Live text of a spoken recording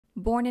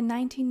Born in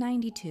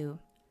 1992,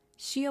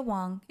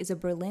 Wang is a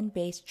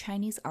Berlin-based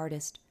Chinese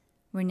artist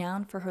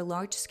renowned for her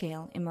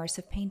large-scale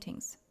immersive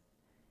paintings.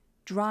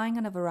 Drawing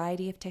on a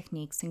variety of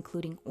techniques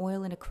including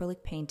oil and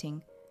acrylic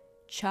painting,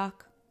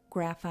 chalk,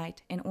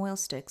 graphite, and oil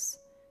sticks,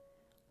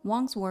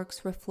 Wang's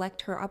works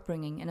reflect her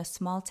upbringing in a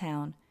small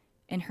town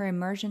and her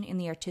immersion in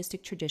the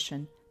artistic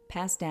tradition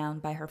passed down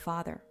by her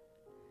father.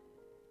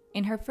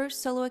 In her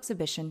first solo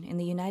exhibition in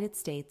the United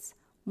States,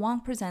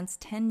 Wang presents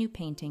 10 new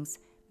paintings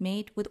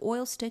made with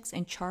oil sticks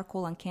and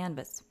charcoal on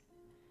canvas.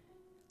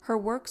 Her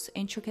works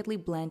intricately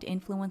blend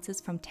influences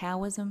from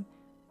Taoism,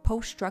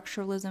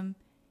 post-structuralism,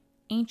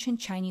 ancient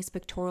Chinese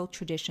pictorial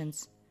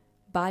traditions,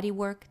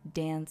 bodywork,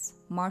 dance,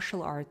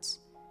 martial arts,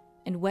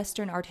 and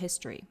Western art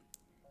history,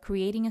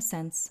 creating a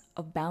sense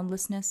of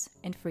boundlessness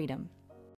and freedom.